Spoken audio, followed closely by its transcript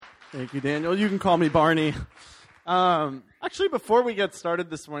Thank you, Daniel. You can call me Barney. Actually, before we get started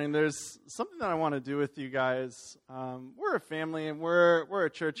this morning, there's something that I want to do with you guys. We're a family, and we're a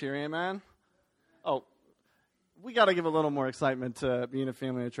church here, amen? Oh, we got to give a little more excitement to being a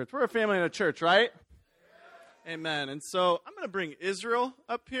family in a church. We're a family in a church, right? Amen. And so I'm going to bring Israel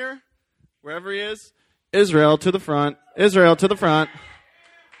up here, wherever he is. Israel to the front. Israel to the front.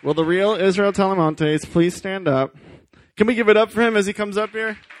 Will the real Israel Telemontes please stand up? Can we give it up for him as he comes up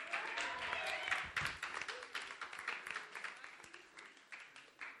here?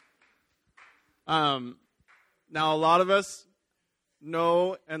 Now, a lot of us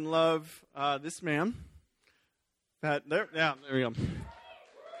know and love this man. There we go.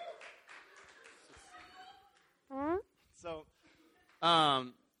 So,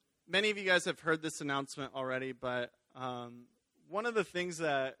 many of you guys have heard this announcement already, but one of the things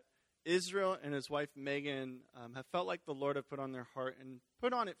that Israel and his wife Megan have felt like the Lord have put on their heart and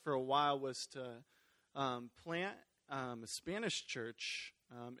put on it for a while was to plant a Spanish church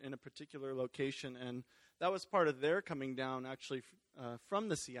in a particular location, and that was part of their coming down actually from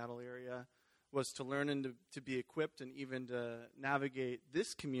the Seattle area, was to learn and to be equipped and even to navigate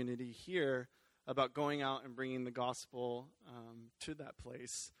this community here about going out and bringing the gospel to that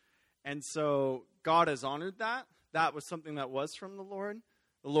place. And so God has honored that. That was something that was from the Lord.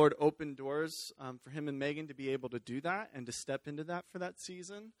 The Lord opened doors for him and Megan to be able to do that and to step into that for that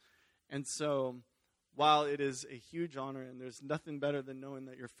season. And so while it is a huge honor, and there's nothing better than knowing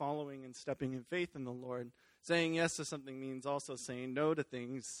that you're following and stepping in faith in the Lord, saying yes to something means also saying no to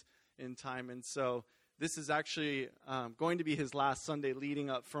things in time. And so this is actually going to be his last Sunday leading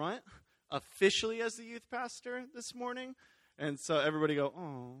up front, officially as the youth pastor this morning. And so everybody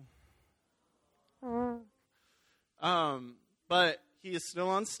go, oh. But he is still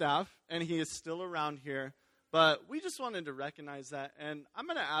on staff, and he is still around here. But we just wanted to recognize that. And I'm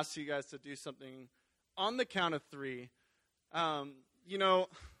going to ask you guys to do something on the count of three. One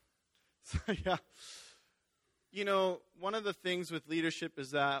of the things with leadership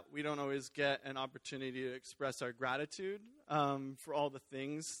is that we don't always get an opportunity to express our gratitude for all the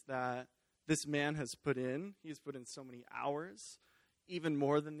things that this man has put in. He's put in so many hours, even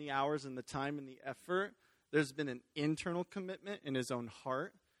more than the hours and the time and the effort. There's been an internal commitment in his own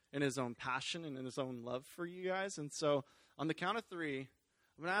heart, in his own passion, and in his own love for you guys. And so on the count of three,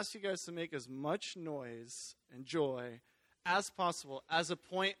 I'm going to ask you guys to make as much noise and joy as possible as a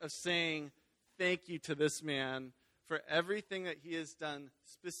point of saying thank you to this man for everything that he has done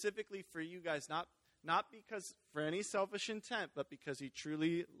specifically for you guys, not because for any selfish intent, but because he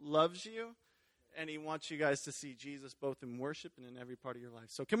truly loves you and he wants you guys to see Jesus both in worship and in every part of your life.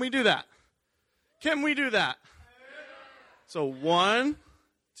 So can we do that? Can we do that? So 1,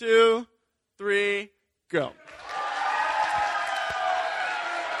 2, 3, go.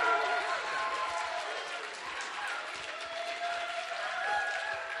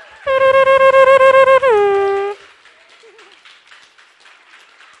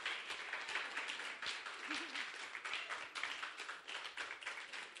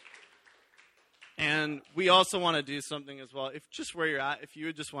 And we also want to do something as well. If just where you're at, if you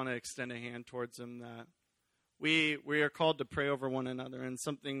would just want to extend a hand towards him, that we are called to pray over one another. And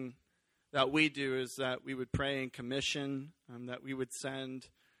something that we do is that we would pray and commission, that we would send.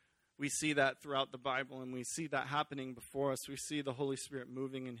 We see that throughout the Bible, and we see that happening before us. We see the Holy Spirit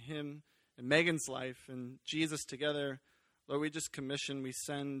moving in him and Megan's life and Jesus together. Lord, we just commission, we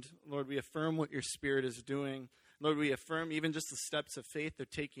send. Lord, we affirm what your Spirit is doing. Lord, we affirm even just the steps of faith they're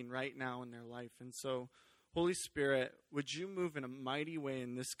taking right now in their life. And so, Holy Spirit, would you move in a mighty way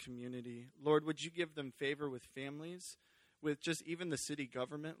in this community? Lord, would you give them favor with families, with just even the city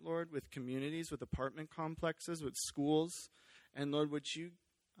government, Lord, with communities, with apartment complexes, with schools. And Lord, would you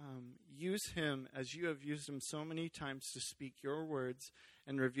use him as you have used him so many times to speak your words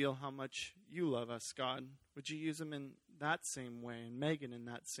and reveal how much you love us, God. Would you use him in that same way, and Megan in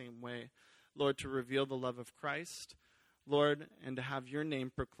that same way, Lord, to reveal the love of Christ, Lord, and to have your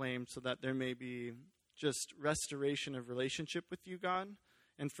name proclaimed so that there may be just restoration of relationship with you, God,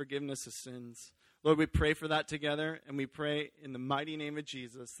 and forgiveness of sins. Lord, we pray for that together, and we pray in the mighty name of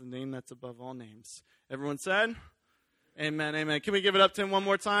Jesus, the name that's above all names. Everyone said? Amen, amen. Can we give it up to him one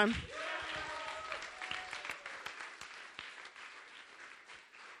more time?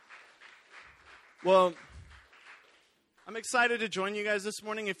 Well, I'm excited to join you guys this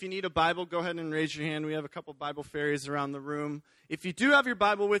morning. If you need a Bible, go ahead and raise your hand. We have a couple Bible fairies around the room. If you do have your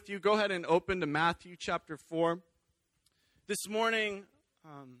Bible with you, go ahead and open to Matthew chapter 4. This morning,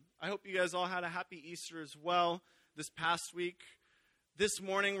 I hope you guys all had a happy Easter as well this past week. This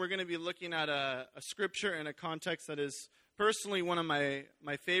morning, we're going to be looking at a scripture in a context that is personally one of my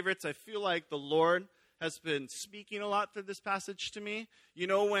favorites. I feel like the Lord has been speaking a lot through this passage to me. You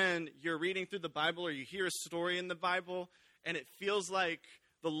know, when you're reading through the Bible or you hear a story in the Bible and it feels like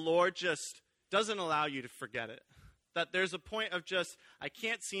the Lord just doesn't allow you to forget it. That there's a point of just, I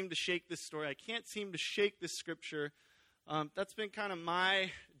can't seem to shake this story. I can't seem to shake this scripture. That's been kind of my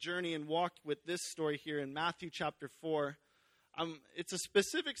journey and walk with this story here in Matthew chapter 4. It's a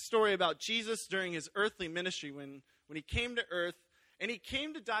specific story about Jesus during his earthly ministry when he came to earth and he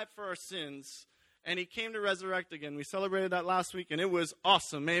came to die for our sins and he came to resurrect again. We celebrated that last week and it was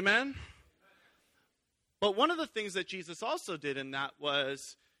awesome. Amen? But one of the things that Jesus also did in that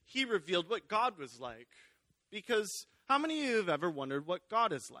was he revealed what God was like. Because how many of you have ever wondered what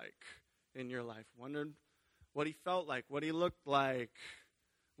God is like in your life? Wondered what he felt like, what he looked like,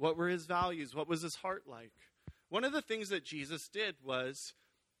 what were his values, what was his heart like? One of the things that Jesus did was,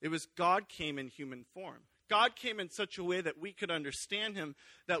 it was God came in human form. God came in such a way that we could understand him,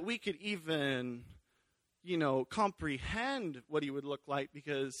 that we could even, comprehend what he would look like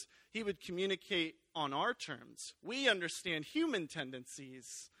because he would communicate on our terms. We understand human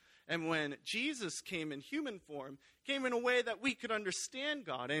tendencies. And when Jesus came in human form, came in a way that we could understand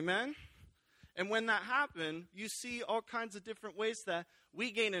God. Amen? And when that happened, you see all kinds of different ways that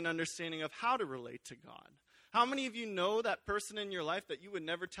we gain an understanding of how to relate to God. How many of you know that person in your life that you would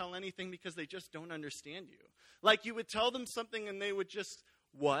never tell anything because they just don't understand you? Like you would tell them something and they would just,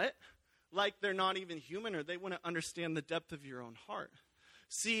 what? Like they're not even human or they wouldn't understand the depth of your own heart.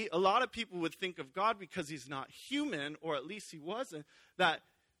 See, a lot of people would think of God because he's not human, or at least he wasn't, that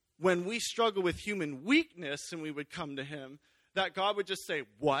when we struggle with human weakness and we would come to him, that God would just say,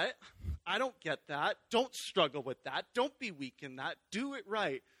 what? I don't get that. Don't struggle with that. Don't be weak in that. Do it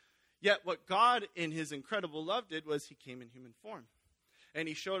right. Yet what God in his incredible love did was he came in human form. And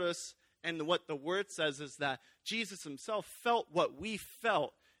he showed us, and what the word says is that Jesus himself felt what we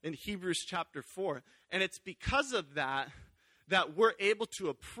felt in Hebrews chapter 4. And it's because of that we're able to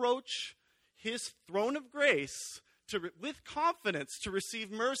approach his throne of grace with confidence to receive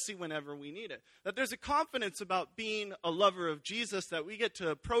mercy whenever we need it. That there's a confidence about being a lover of Jesus that we get to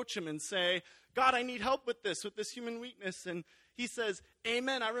approach him and say, God, I need help with this human weakness. And he says,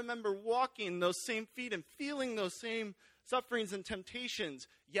 amen. I remember walking those same feet and feeling those same sufferings and temptations,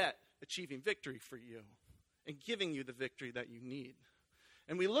 yet achieving victory for you and giving you the victory that you need.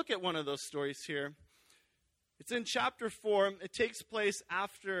 And we look at one of those stories here. It's in chapter 4. It takes place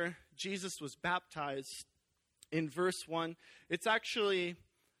after Jesus was baptized. In verse 1, it's actually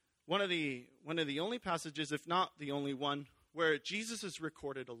one of the only passages, if not the only one, where Jesus is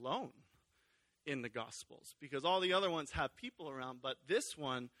recorded alone in the Gospels. Because all the other ones have people around, but this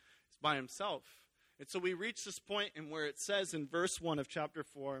one is by himself. And so we reach this point in where it says in verse 1 of chapter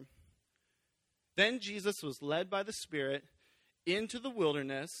 4, then Jesus was led by the Spirit into the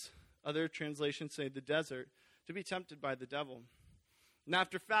wilderness, other translations say the desert, to be tempted by the devil. And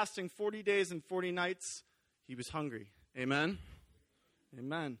after fasting 40 days and 40 nights, he was hungry. Amen?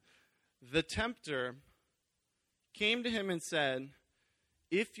 Amen. The tempter came to him and said,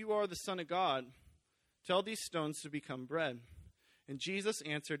 if you are the Son of God, tell these stones to become bread. And Jesus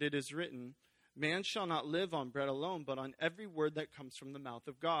answered, it is written, man shall not live on bread alone, but on every word that comes from the mouth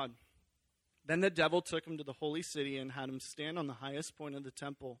of God. Then the devil took him to the holy city and had him stand on the highest point of the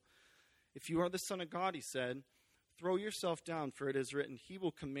temple. If you are the Son of God, he said, throw yourself down, for it is written, he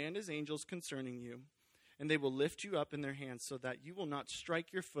will command his angels concerning you, and they will lift you up in their hands so that you will not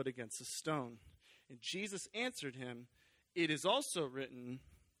strike your foot against a stone. And Jesus answered him, it is also written,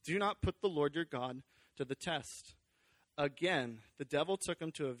 do not put the Lord your God to the test. Again, the devil took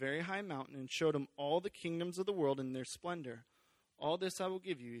him to a very high mountain and showed him all the kingdoms of the world in their splendor. All this I will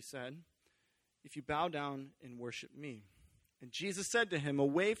give you, he said, if you bow down and worship me. And Jesus said to him,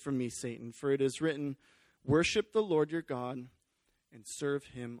 away from me, Satan, for it is written, worship the Lord your God and serve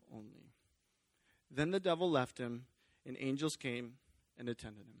him only. Then the devil left him, and angels came and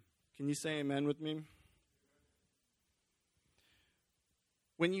attended him. Can you say amen with me?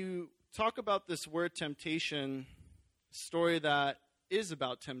 When you talk about this word temptation, a story that is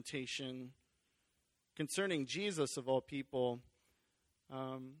about temptation, concerning Jesus of all people,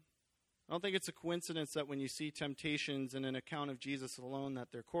 I don't think it's a coincidence that when you see temptations in an account of Jesus alone that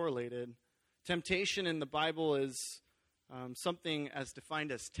they're correlated. Temptation in the Bible is something as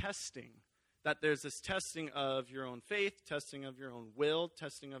defined as testing. That there's this testing of your own faith, testing of your own will,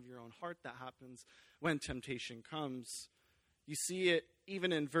 testing of your own heart that happens when temptation comes. You see it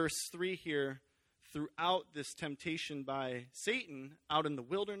even in verse 3 here, throughout this temptation by Satan out in the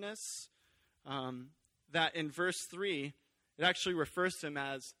wilderness, that in verse 3, it actually refers to him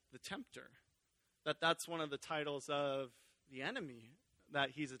as the tempter. That's one of the titles of the enemy,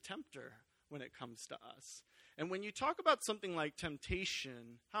 that he's a tempter when it comes to us. And when you talk about something like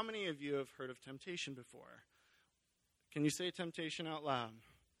temptation, how many of you have heard of temptation before? Can you say temptation out loud?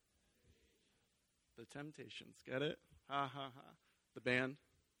 The Temptations, get it? Ha ha ha. The band?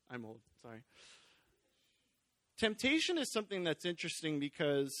 I'm old, sorry. Temptation is something that's interesting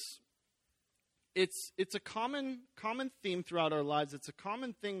because it's a common theme throughout our lives. It's a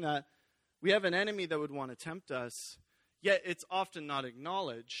common thing that we have an enemy that would want to tempt us, yet it's often not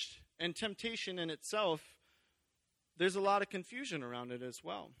acknowledged. And temptation in itself, there's a lot of confusion around it as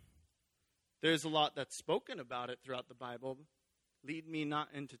well. There's a lot that's spoken about it throughout the Bible. Lead me not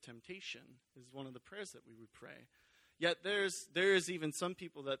into temptation is one of the prayers that we would pray. Yet there is even some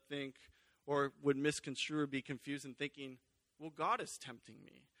people that think or would misconstrue or be confused in thinking, well, God is tempting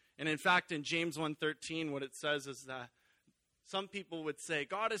me. And in fact, in James 1:13, what it says is that some people would say,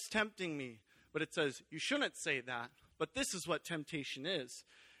 God is tempting me. But it says, you shouldn't say that. But this is what temptation is.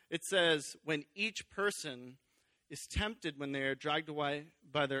 It says, when each person is tempted when they are dragged away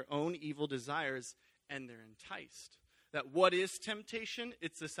by their own evil desires and they're enticed. That what is temptation?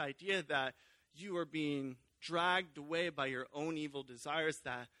 It's this idea that you are being dragged away by your own evil desires,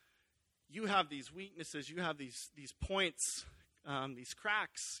 that you have these weaknesses, you have these points, these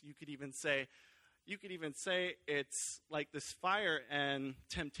cracks. You could even say it's like this fire, and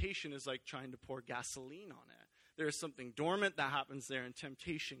temptation is like trying to pour gasoline on it. There is something dormant that happens there, and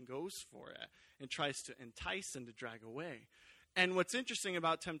temptation goes for it and tries to entice and to drag away. And what's interesting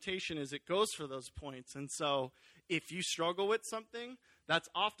about temptation is it goes for those points. And so if you struggle with something, that's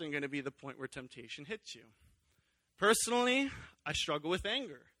often going to be the point where temptation hits you. Personally, I struggle with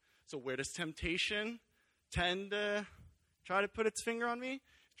anger. So where does temptation tend to try to put its finger on me?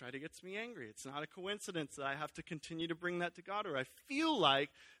 Try to get me angry. It's not a coincidence that I have to continue to bring that to God, or I feel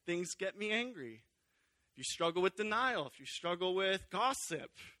like things get me angry. If you struggle with denial, if you struggle with gossip,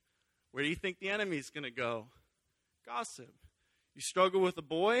 where do you think the enemy's going to go? Gossip. You struggle with a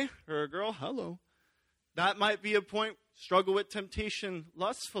boy or a girl, hello. That might be a point. Struggle with temptation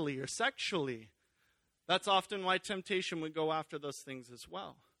lustfully or sexually. That's often why temptation would go after those things as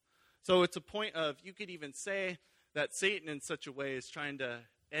well. So it's a point of, you could even say that Satan in such a way is trying to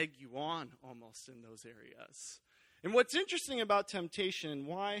egg you on almost in those areas. And what's interesting about temptation and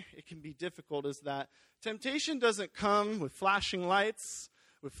why it can be difficult is that temptation doesn't come with flashing lights,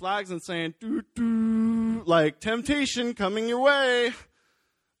 with flags and saying, doo doo, like temptation coming your way.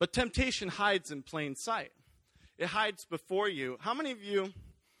 But temptation hides in plain sight. It hides before you. How many of you,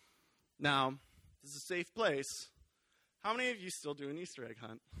 now, this is a safe place, how many of you still do an Easter egg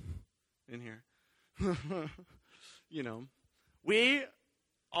hunt in here? You know,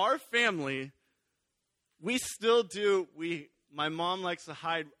 our family, we still do, my mom likes to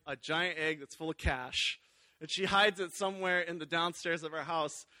hide a giant egg that's full of cash. And she hides it somewhere in the downstairs of our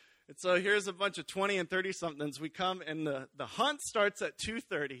house. And so here's a bunch of 20 and 30-somethings. We come, and the hunt starts at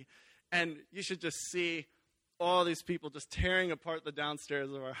 2:30. And you should just see all these people just tearing apart the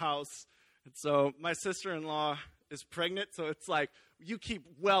downstairs of our house. And so my sister-in-law is pregnant, so it's like, you keep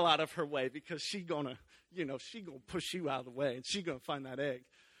well out of her way because she gonna push you out of the way, and she gonna find that egg.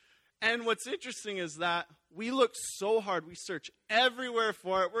 And what's interesting is that we look so hard. We search everywhere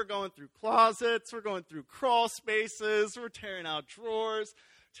for it. We're going through closets. We're going through crawl spaces. We're tearing out drawers,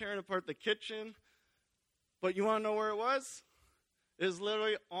 tearing apart the kitchen. But you want to know where it was? It was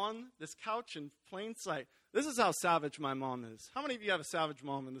literally on this couch in plain sight. This is how savage my mom is. How many of you have a savage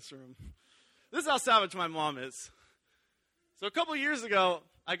mom in this room? This is how savage my mom is. So a couple years ago,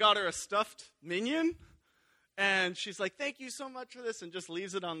 I got her a stuffed minion. And she's like, thank you so much for this, and just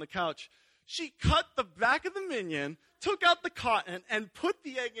leaves it on the couch. She cut the back of the minion, took out the cotton, and put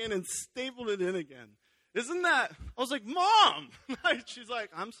the egg in and stapled it in again. Isn't that? I was like, Mom! She's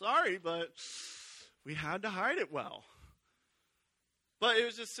like, I'm sorry, but we had to hide it well. But it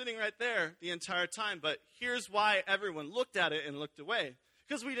was just sitting right there the entire time. But here's why everyone looked at it and looked away.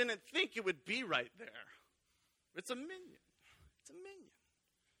 Because we didn't think it would be right there. It's a minion. It's a minion.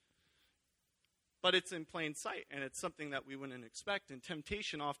 But it's in plain sight, and it's something that we wouldn't expect. And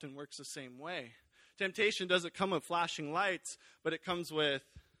temptation often works the same way. Temptation doesn't come with flashing lights, but it comes with,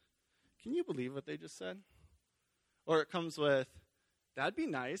 can you believe what they just said? Or it comes with, that'd be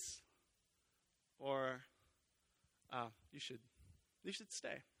nice. Or, you should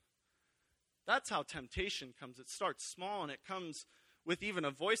stay. That's how temptation comes. It starts small, and it comes with even a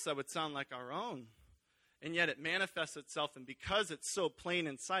voice that would sound like our own. And yet it manifests itself, and because it's so plain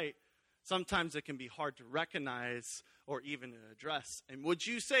in sight, sometimes it can be hard to recognize or even to address. And would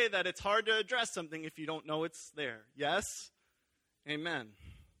you say that it's hard to address something if you don't know it's there? Yes? Amen.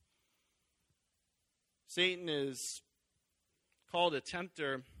 Satan is called a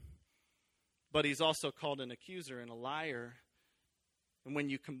tempter, but he's also called an accuser and a liar. And when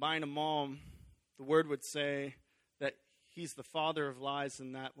you combine them all, the word would say that he's the father of lies,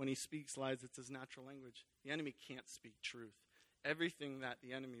 and that when he speaks lies, it's his natural language. The enemy can't speak truth. Everything that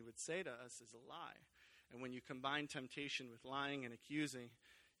the enemy would say to us is a lie. And when you combine temptation with lying and accusing,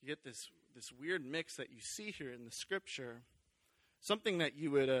 you get this weird mix that you see here in the scripture. Something that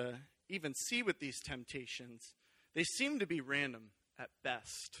you would even see with these temptations. They seem to be random at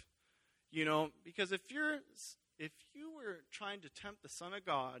best. Because if you were trying to tempt the Son of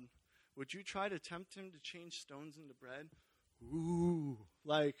God, would you try to tempt him to change stones into bread? Ooh,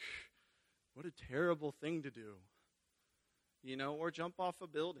 what a terrible thing to do. Or jump off a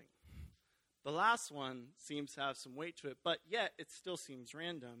building. The last one seems to have some weight to it, but yet it still seems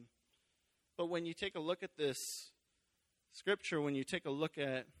random. But when you take a look at this scripture, when you take a look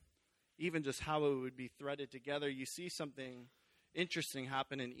at even just how it would be threaded together, you see something interesting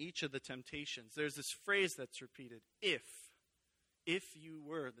happen in each of the temptations. There's this phrase that's repeated, if you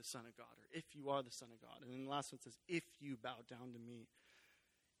were the Son of God, or if you are the Son of God. And then the last one says, if you bow down to me.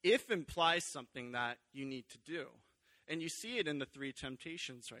 If implies something that you need to do. And you see it in the three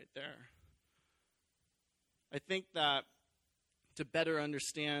temptations right there. I think that to better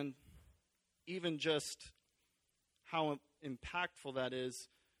understand even just how impactful that is,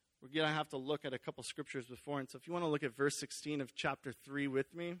 we're going to have to look at a couple scriptures before. And so if you want to look at verse 16 of chapter 3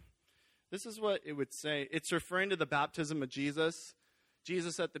 with me, this is what it would say. It's referring to the baptism of Jesus.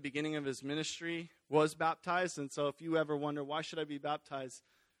 Jesus at the beginning of his ministry was baptized. And so if you ever wonder, why should I be baptized?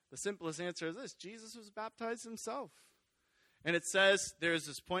 The simplest answer is this: Jesus was baptized himself. And it says there's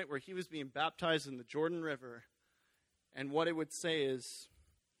this point where he was being baptized in the Jordan River. And what it would say is,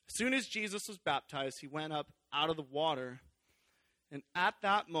 as soon as Jesus was baptized, he went up out of the water. And at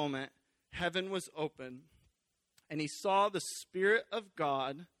that moment, heaven was open. And he saw the Spirit of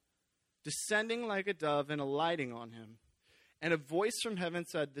God descending like a dove and alighting on him. And a voice from heaven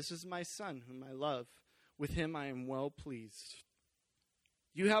said, "This is my Son, whom I love. With him I am well pleased."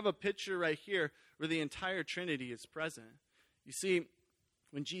 You have a picture right here where the entire Trinity is present. You see,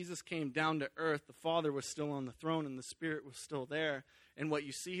 when Jesus came down to earth, the Father was still on the throne and the Spirit was still there. And what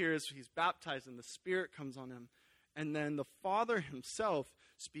you see here is he's baptized and the Spirit comes on him. And then the Father himself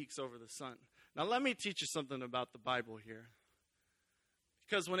speaks over the Son. Now let me teach you something about the Bible here.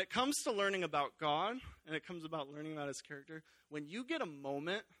 Because when it comes to learning about God, and it comes about learning about his character, when you get a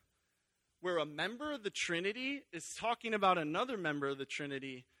moment where a member of the Trinity is talking about another member of the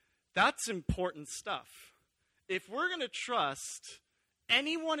Trinity, that's important stuff. If we're going to trust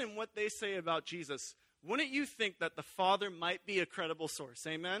anyone in what they say about Jesus, wouldn't you think that the Father might be a credible source?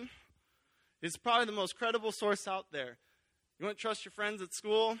 Amen? He's probably the most credible source out there. You wouldn't trust your friends at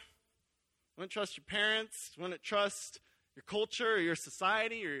school? You wouldn't trust your parents? You wouldn't trust your culture or your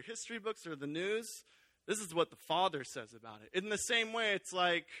society or your history books or the news? This is what the Father says about it. In the same way, it's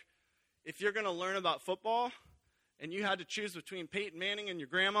like if you're going to learn about football and you had to choose between Peyton Manning and your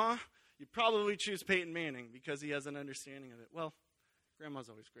grandma, you'd probably choose Peyton Manning because he has an understanding of it. Well, grandma's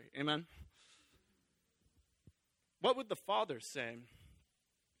always great. Amen? What would the Father say?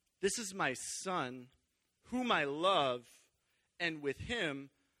 This is my Son, whom I love, and with him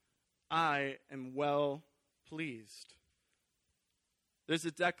I am well pleased. There's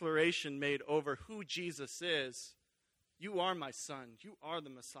a declaration made over who Jesus is. You are my Son. You are the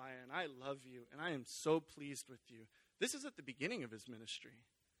Messiah, and I love you, and I am so pleased with you. This is at the beginning of his ministry.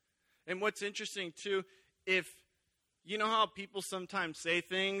 And what's interesting, too, if you know how people sometimes say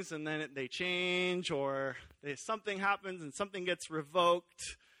things and then they change, or something happens and something gets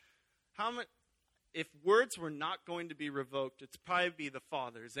revoked. If words were not going to be revoked, it's probably be the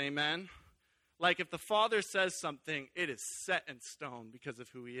Father's. Amen? Like if the Father says something, it is set in stone because of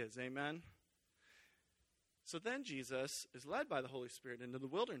who he is. Amen? So then Jesus is led by the Holy Spirit into the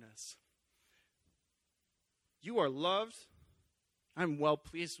wilderness. You are loved. I'm well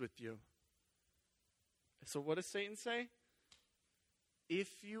pleased with you. So what does Satan say?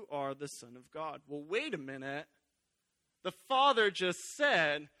 If you are the Son of God. Well, wait a minute. The Father just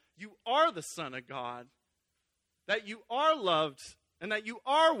said you are the Son of God, that you are loved, and that you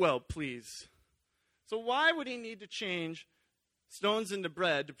are well pleased. So why would he need to change stones into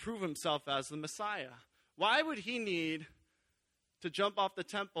bread to prove himself as the Messiah? Why would he need to jump off the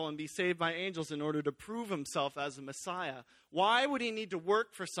temple and be saved by angels in order to prove himself as a Messiah? Why would he need to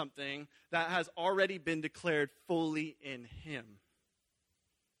work for something that has already been declared fully in him?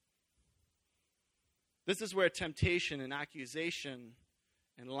 This is where temptation and accusation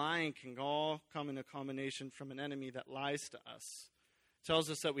and lying can all come in a combination from an enemy that lies to us. It tells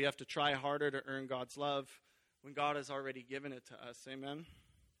us that we have to try harder to earn God's love. when God has already given it to us. Amen?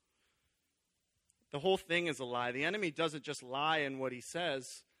 The whole thing is a lie. The enemy doesn't just lie in what he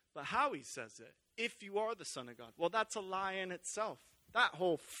says, but how he says it. If you are the Son of God. Well, that's a lie in itself. That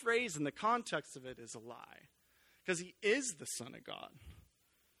whole phrase in the context of it is a lie. Because he is the Son of God.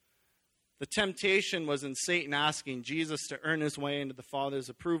 The temptation was in Satan asking Jesus to earn his way into the Father's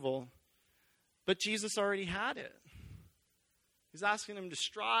approval. But Jesus already had it. He's asking him to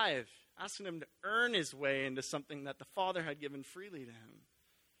strive. Asking him to earn his way into something that the Father had given freely to him.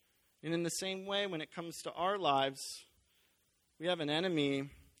 And in the same way, when it comes to our lives, we have an enemy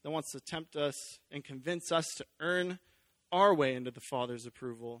that wants to tempt us and convince us to earn our way into the Father's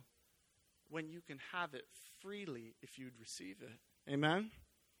approval when you can have it freely if you'd receive it. Amen?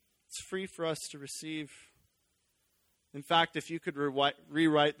 It's free for us to receive. In fact, if you could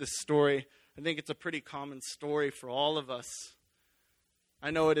rewrite this story, I think it's a pretty common story for all of us.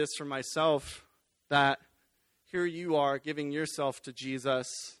 I know it is for myself, that here you are giving yourself to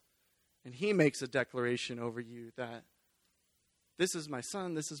Jesus, and he makes a declaration over you that this is my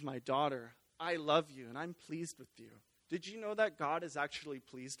son, this is my daughter. I love you, and I'm pleased with you. Did you know that God is actually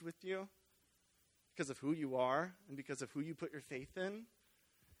pleased with you? Because of who you are and because of who you put your faith in?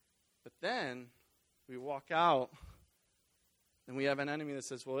 But then we walk out and we have an enemy that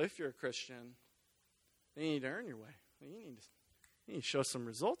says, well, if you're a Christian, then you need to earn your way. You need to show some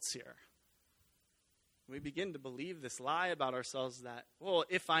results here. We begin to believe this lie about ourselves that, well,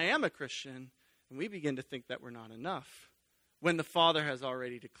 if I am a Christian, and we begin to think that we're not enough, when the Father has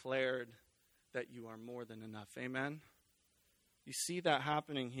already declared that you are more than enough. Amen? You see that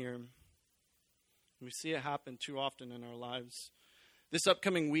happening here. We see it happen too often in our lives. This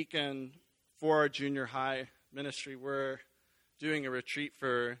upcoming weekend for our junior high ministry, we're doing a retreat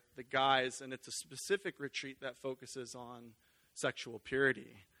for the guys, and it's a specific retreat that focuses on sexual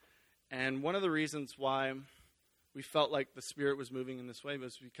purity. And one of the reasons why we felt like the Spirit was moving in this way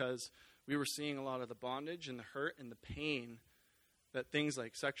was because we were seeing a lot of the bondage and the hurt and the pain that things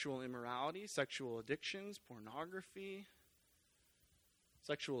like sexual immorality, sexual addictions, pornography,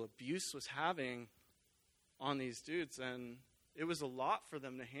 sexual abuse was having on these dudes. And it was a lot for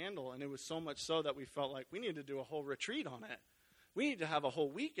them to handle. And it was so much so that we felt like we need to do a whole retreat on it. We need to have a whole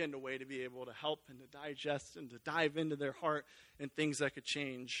weekend away to be able to help and to digest and to dive into their heart and things that could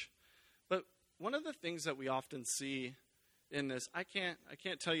change. But one of the things that we often see in this, I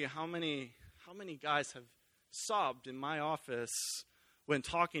can't tell you how many guys have sobbed in my office when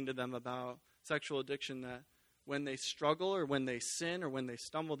talking to them about sexual addiction, that when they struggle or when they sin or when they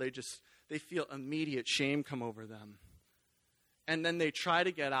stumble, they feel immediate shame come over them. And then they try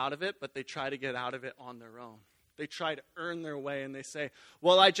to get out of it, but they try to get out of it on their own. They try to earn their way, and they say,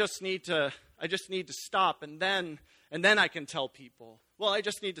 well, I just need to stop, and then I can tell people. Well, I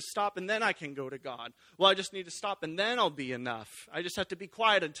just need to stop, and then I can go to God. Well, I just need to stop, and then I'll be enough. I just have to be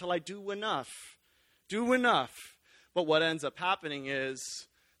quiet until I do enough. Do enough. But what ends up happening is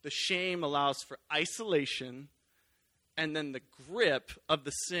the shame allows for isolation, and then the grip of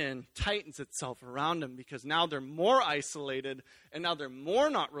the sin tightens itself around them, because now they're more isolated, and now they're more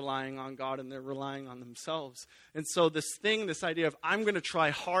not relying on God, and they're relying on themselves. And so this idea of I'm going to try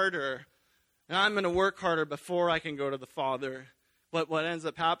harder, and I'm going to work harder before I can go to the Father. But what ends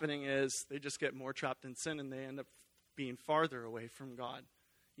up happening is they just get more trapped in sin, and they end up being farther away from God,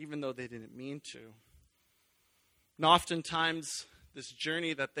 even though they didn't mean to. And oftentimes, this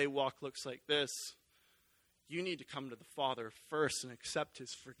journey that they walk looks like this. You need to come to the Father first and accept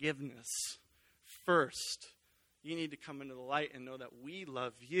his forgiveness first. You need to come into the light and know that we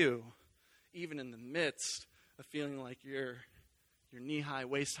love you, even in the midst of feeling like you're knee-high,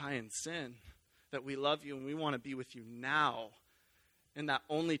 waist-high in sin. That we love you and we want to be with you now. And that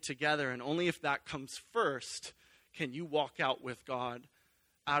only together and only if that comes first can you walk out with God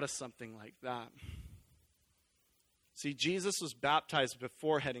out of something like that. See, Jesus was baptized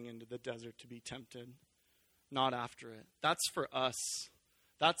before heading into the desert to be tempted, not after it. That's for us.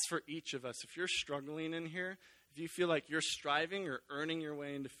 That's for each of us. If you're struggling in here, if you feel like you're striving or earning your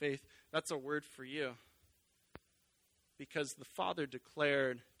way into faith, that's a word for you. Because the Father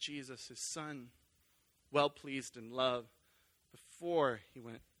declared Jesus, his Son, well-pleased in love before he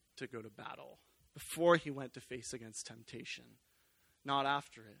went to go to battle, before he went to face against temptation, not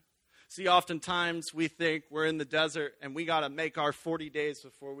after it. See, oftentimes we think we're in the desert and we got to make our 40 days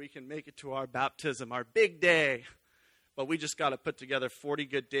before we can make it to our baptism, our big day. But we just got to put together 40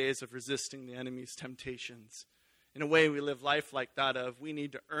 good days of resisting the enemy's temptations. In a way, we live life like that of we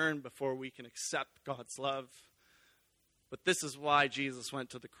need to earn before we can accept God's love. But this is why Jesus went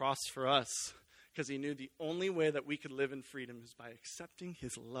to the cross for us, because he knew the only way that we could live in freedom is by accepting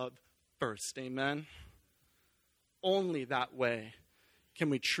his love first. Amen? only that way can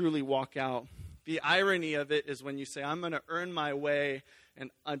we truly walk out. The irony of it is when you say, I'm going to earn my way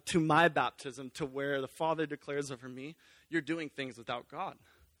and to my baptism, to where the Father declares over me, you're doing things without God.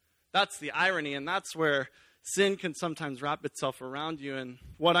 That's the irony, and that's where sin can sometimes wrap itself around you. And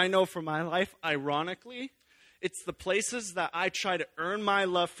what I know from my life, ironically, it's the places that I try to earn my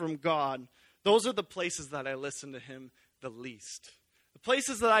love from God. Those are the places that I listen to him the least. The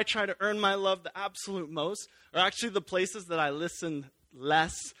places that I try to earn my love the absolute most are actually the places that I listen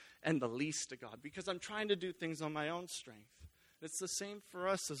less and the least to God, because I'm trying to do things on my own strength. It's the same for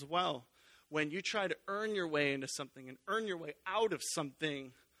us as well. When you try to earn your way into something and earn your way out of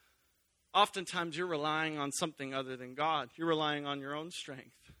something, oftentimes you're relying on something other than God. You're relying on your own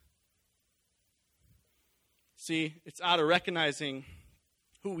strength. See, it's out of recognizing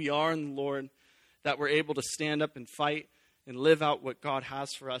who we are in the Lord that we're able to stand up and fight and live out what God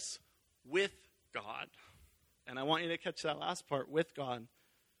has for us with God. And I want you to catch that last part, with God,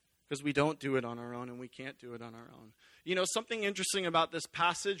 because we don't do it on our own and we can't do it on our own. You know, something interesting about this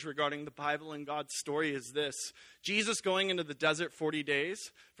passage regarding the Bible and God's story is this. Jesus going into the desert 40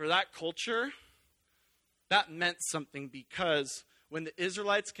 days, for that culture, that meant something, because when the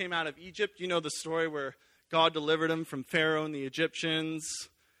Israelites came out of Egypt, you know the story where God delivered them from Pharaoh and the Egyptians.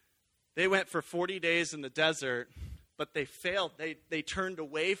 They went for 40 days in the desert, but they failed. They turned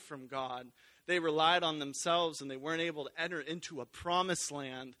away from God. They relied on themselves, and they weren't able to enter into a promised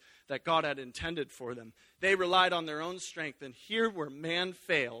land that God had intended for them. They relied on their own strength, and here where man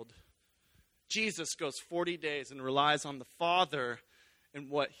failed, Jesus goes 40 days and relies on the Father and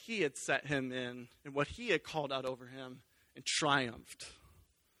what he had set him in and what he had called out over him, and triumphed.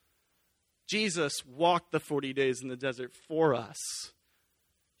 Jesus walked the 40 days in the desert for us.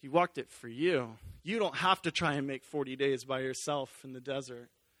 He walked it for you. You don't have to try and make 40 days by yourself in the desert,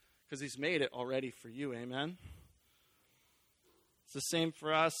 because he's made it already for you. Amen? It's the same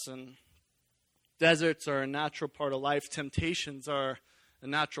for us. And deserts are a natural part of life. Temptations are a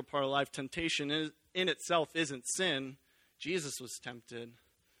natural part of life. Temptation in itself isn't sin. Jesus was tempted.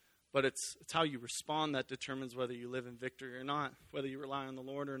 But it's how you respond that determines whether you live in victory or not, whether you rely on the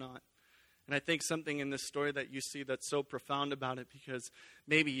Lord or not. And I think something in this story that you see that's so profound about it, because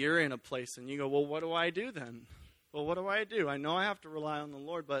maybe you're in a place and you go, well, what do I do then? Well, what do I do? I know I have to rely on the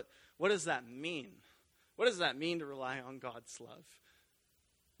Lord, but what does that mean? What does that mean to rely on God's love?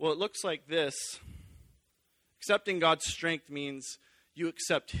 Well, it looks like this. Accepting God's strength means you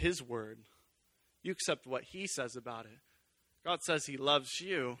accept his word. You accept what he says about it. God says he loves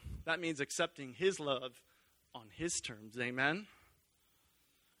you. That means accepting his love on his terms. Amen?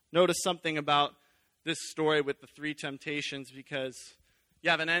 Notice something about this story with the 3 temptations, because you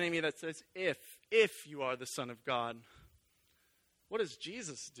have an enemy that says, if you are the Son of God. What does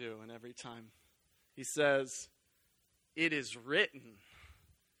Jesus do in every time? He says, it is written.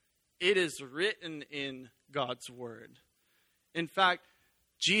 It is written in God's word. In fact,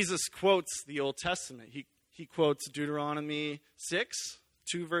 Jesus quotes the Old Testament. He quotes Deuteronomy 6,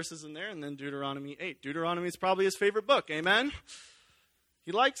 2 verses in there, and then Deuteronomy 8. Deuteronomy is probably his favorite book. Amen?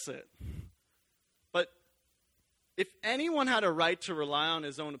 He likes it. But if anyone had a right to rely on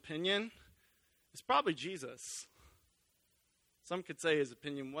his own opinion, it's probably Jesus. Some could say his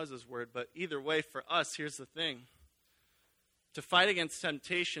opinion was his word, but either way, for us, here's the thing. To fight against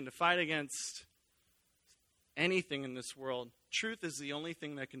temptation, to fight against anything in this world, truth is the only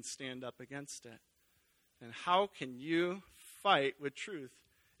thing that can stand up against it. And how can you fight with truth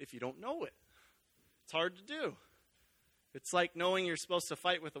if you don't know it? It's hard to do. It's like knowing you're supposed to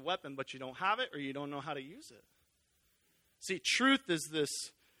fight with a weapon, but you don't have it or you don't know how to use it. See, truth is this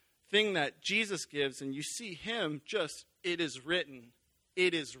thing that Jesus gives, and you see him just, it is written,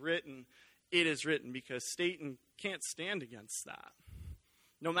 it is written, it is written, because Satan can't stand against that.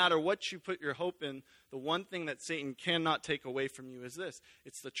 No matter what you put your hope in, the one thing that Satan cannot take away from you is this.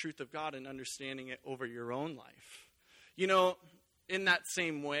 It's the truth of God and understanding it over your own life. You know, in that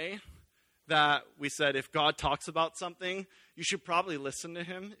same way that we said if God talks about something, you should probably listen to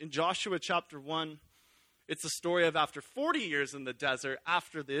him. In Joshua chapter 1, it's a story of after 40 years in the desert,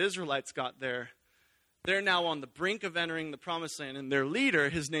 after the Israelites got there, they're now on the brink of entering the promised land, and their leader,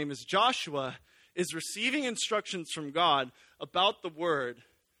 his name is Joshua, is receiving instructions from God about the word,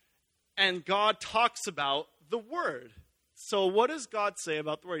 and God talks about the word. So what does God say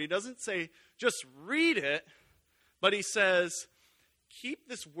about the word? He doesn't say, just read it, but he says, keep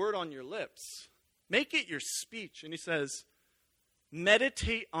this word on your lips. Make it your speech. And he says,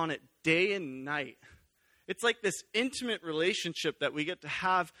 meditate on it day and night. It's like this intimate relationship that we get to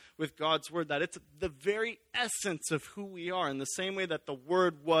have with God's word, that it's the very essence of who we are, in the same way that the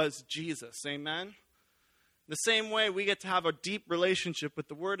word was Jesus. Amen? The same way we get to have a deep relationship with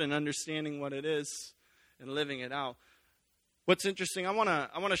the Word and understanding what it is and living it out. What's interesting, I want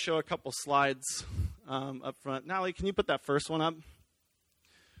to show a couple slides up front. Natalie, can you put that first one up?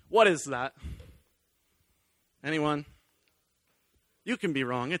 What is that? Anyone? You can be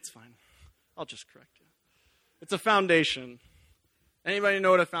wrong. It's fine. I'll just correct you. It's a foundation. Anybody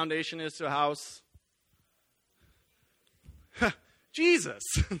know what a foundation is to a house? Jesus.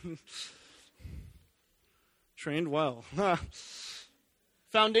 Trained well.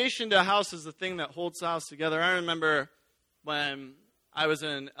 Foundation to a house is the thing that holds the house together. I remember when I was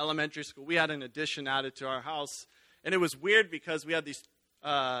in elementary school, we had an addition added to our house. And it was weird because we had these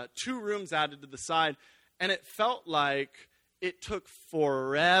 2 rooms added to the side. And it felt like it took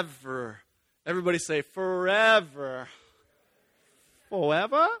forever. Everybody say forever.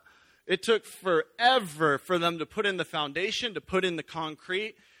 Forever? It took forever for them to put in the foundation, to put in the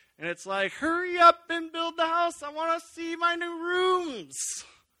concrete. And it's like, hurry up and build the house. I want to see my new rooms.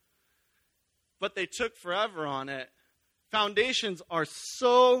 But they took forever on it. Foundations are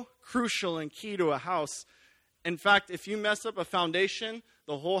so crucial and key to a house. In fact, if you mess up a foundation,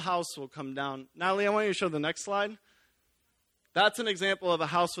 the whole house will come down. Natalie, I want you to show the next slide. That's an example of a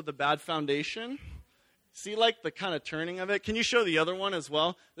house with a bad foundation. See, like, the kind of turning of it? Can you show the other one as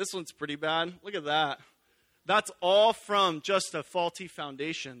well? This one's pretty bad. Look at that. That's all from just a faulty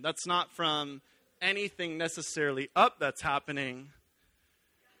foundation. That's not from anything necessarily up that's happening.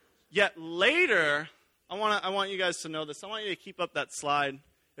 Yet later, I want you guys to know this. I want you to keep up that slide,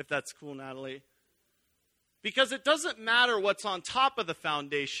 if that's cool, Natalie. Because it doesn't matter what's on top of the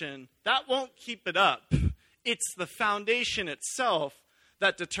foundation. That won't keep it up. It's the foundation itself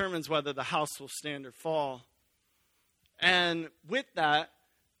that determines whether the house will stand or fall. And with that,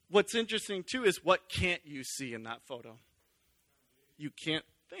 what's interesting, too, is what can't you see in that photo? You can't.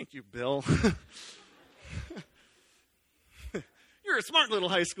 Thank you, Bill. You're a smart little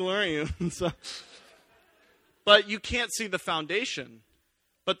high schooler, aren't you? But you can't see the foundation.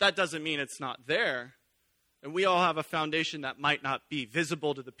 But that doesn't mean it's not there. And we all have a foundation that might not be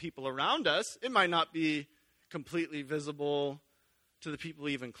visible to the people around us. It might not be completely visible to the people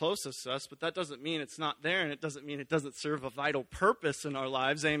even closest to us, but that doesn't mean it's not there, and it doesn't mean it doesn't serve a vital purpose in our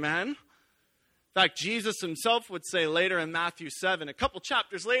lives. Amen? In fact, Jesus himself would say later in Matthew 7, a couple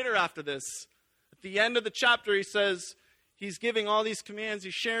chapters later after this, at the end of the chapter, he says, he's giving all these commands,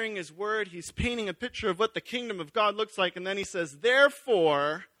 he's sharing his word, he's painting a picture of what the kingdom of God looks like, and then he says,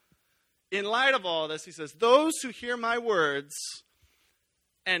 therefore, in light of all this, he says, those who hear my words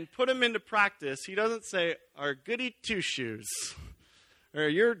and put them into practice, he doesn't say, are goody two-shoes, or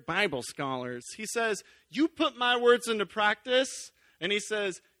you're Bible scholars. He says, you put my words into practice, and he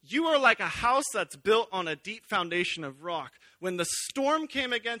says, you are like a house that's built on a deep foundation of rock. When the storm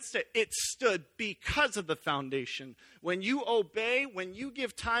came against it, it stood because of the foundation. When you obey, when you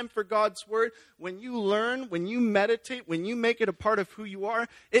give time for God's word, when you learn, when you meditate, when you make it a part of who you are,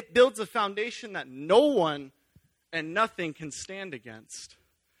 it builds a foundation that no one and nothing can stand against.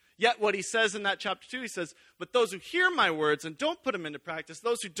 Yet what he says in that chapter 2, he says, but those who hear my words and don't put them into practice,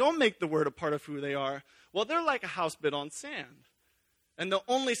 those who don't make the word a part of who they are, well, they're like a house built on sand. And they'll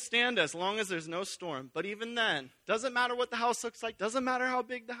only stand as long as there's no storm. But even then, doesn't matter what the house looks like, doesn't matter how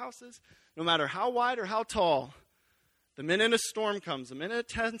big the house is, no matter how wide or how tall, the minute a storm comes, the minute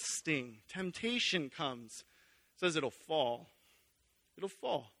a temptation comes, it says it'll fall. It'll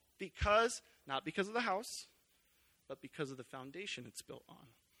fall. Not because of the house, but because of the foundation it's built on.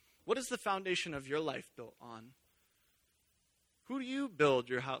 What is the foundation of your life built on? Who do you build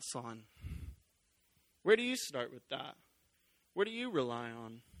your house on? Where do you start with that? Where do you rely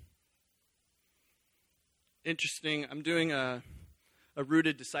on? Interesting, I'm doing a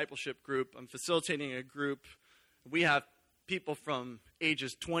rooted discipleship group. I'm facilitating a group. We have people from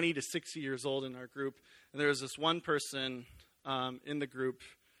ages 20 to 60 years old in our group. And there was this one person in the group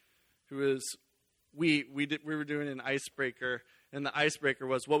who is, we were doing an icebreaker. And the icebreaker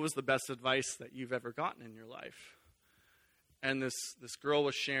was, what was the best advice that you've ever gotten in your life? And this girl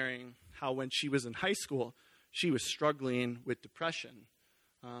was sharing how when she was in high school, she was struggling with depression.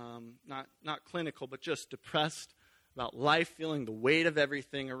 Not clinical, but just depressed about life, feeling the weight of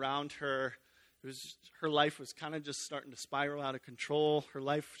everything around her. Her life was kind of just starting to spiral out of control.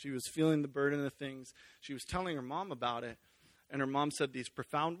 She was feeling the burden of things. She was telling her mom about it. And her mom said these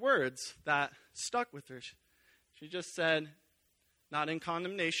profound words that stuck with her. She just said, not in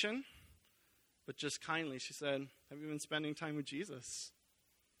condemnation, but just kindly, she said, have you been spending time with Jesus?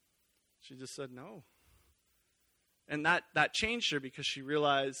 She just said no. And that changed her because she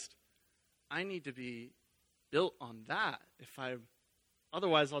realized, I need to be built on that if I'm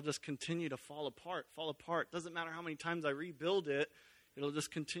Otherwise, I'll just continue to fall apart. Doesn't matter how many times I rebuild it, it'll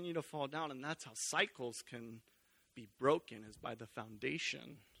just continue to fall down. And that's how cycles can be broken, is by the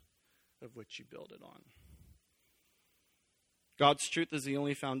foundation of which you build it on. God's truth is the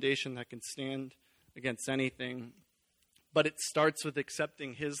only foundation that can stand against anything. But it starts with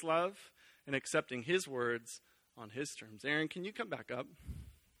accepting his love and accepting his words on his terms. Aaron, can you come back up?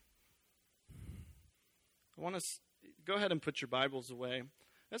 I want us, go ahead and put your Bibles away.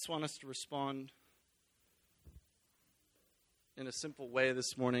 I just want us to respond in a simple way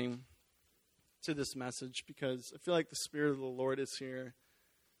this morning to this message, because I feel like the Spirit of the Lord is here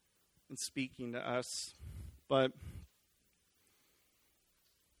and speaking to us. But,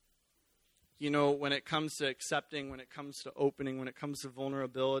 you know, when it comes to accepting, when it comes to opening, when it comes to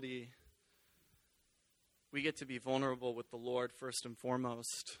vulnerability, we get to be vulnerable with the Lord first and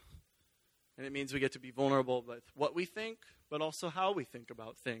foremost. And it means we get to be vulnerable with what we think, but also how we think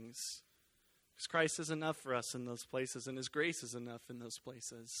about things. Because Christ is enough for us in those places, and his grace is enough in those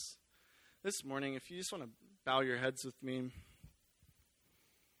places. This morning, if you just want to bow your heads with me.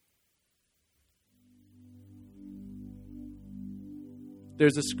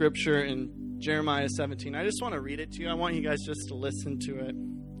 There's a scripture in Jeremiah 17. I just want to read it to you. I want you guys just to listen to it.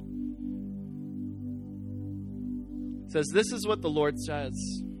 It says, "This is what the Lord says.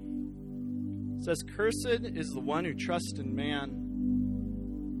 It says, cursed is the one who trusts in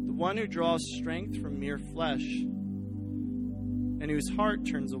man, the one who draws strength from mere flesh, and whose heart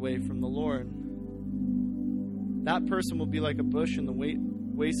turns away from the Lord. That person will be like a bush in the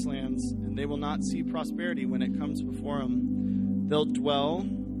wastelands, and they will not see prosperity when it comes before them. They'll dwell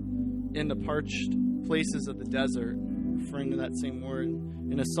in the parched places of the desert," referring to that same word,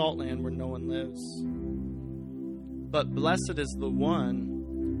 "in a salt land where no one lives. But blessed is the one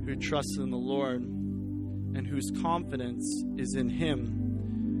who trusts in the Lord and whose confidence is in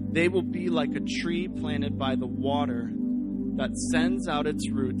him. They will be like a tree planted by the water that sends out its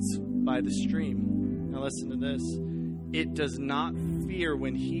roots by the stream." Now listen to this. "It does not fear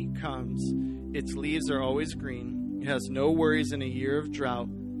when heat comes. Its leaves are always green. It has no worries in a year of drought,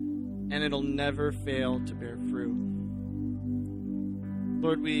 and it'll never fail to bear fruit."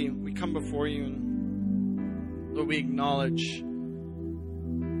 Lord, we come before you, and Lord, we acknowledge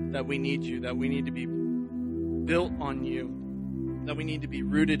that we need you, that we need to be built on you, that we need to be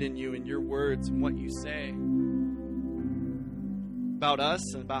rooted in you and your words and what you say about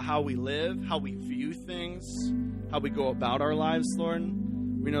us and about how we live, how we view things, how we go about our lives, Lord.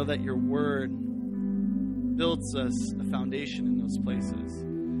 We know that your word builds us a foundation in those places.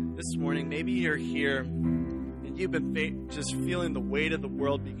 This morning, maybe you're here and you've been just feeling the weight of the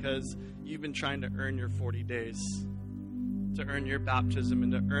world because you've been trying to earn your 40 days, to earn your baptism,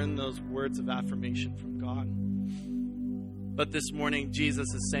 and to earn those words of affirmation from God. But this morning, Jesus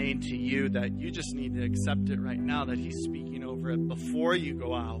is saying to you that you just need to accept it right now, that he's speaking over it before you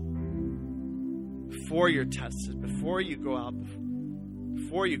go out, before you're tested, before you go out,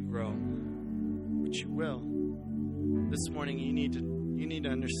 before you grow, which you will. This morning, you need to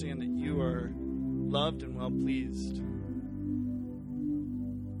understand that you are loved and well pleased.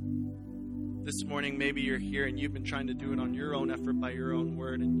 This morning, maybe you're here and you've been trying to do it on your own effort by your own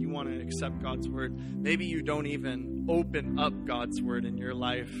word, and you want to accept God's word. Maybe you don't even open up God's word in your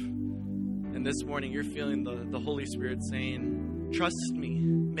life. And this morning, you're feeling the Holy Spirit saying, trust me,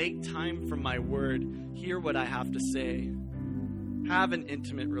 make time for my word, hear what I have to say, have an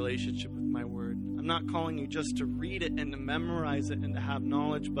intimate relationship with my word. I'm not calling you just to read it and to memorize it and to have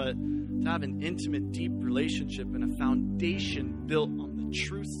knowledge, but to have an intimate, deep relationship and a foundation built on the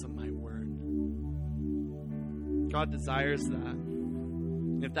truths of my word. God desires that.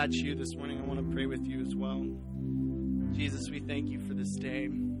 And if that's you this morning, I want to pray with you as well. Jesus, we thank you for this day.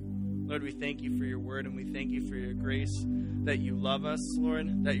 Lord, we thank you for your word, and we thank you for your grace, that you love us,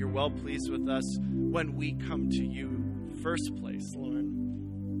 Lord, that you're well pleased with us when we come to you first place, Lord.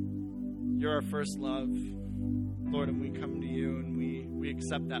 You're our first love, Lord, and we come to you, and we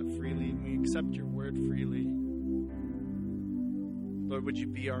accept that freely, and we accept your word freely. Lord, would you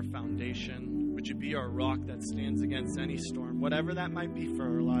be our foundation? Would you be our rock that stands against any storm, whatever that might be for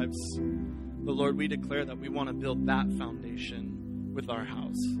our lives? But Lord, we declare that we want to build that foundation with our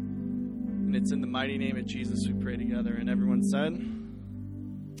house. And it's in the mighty name of Jesus we pray together. And everyone said,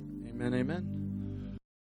 amen, amen.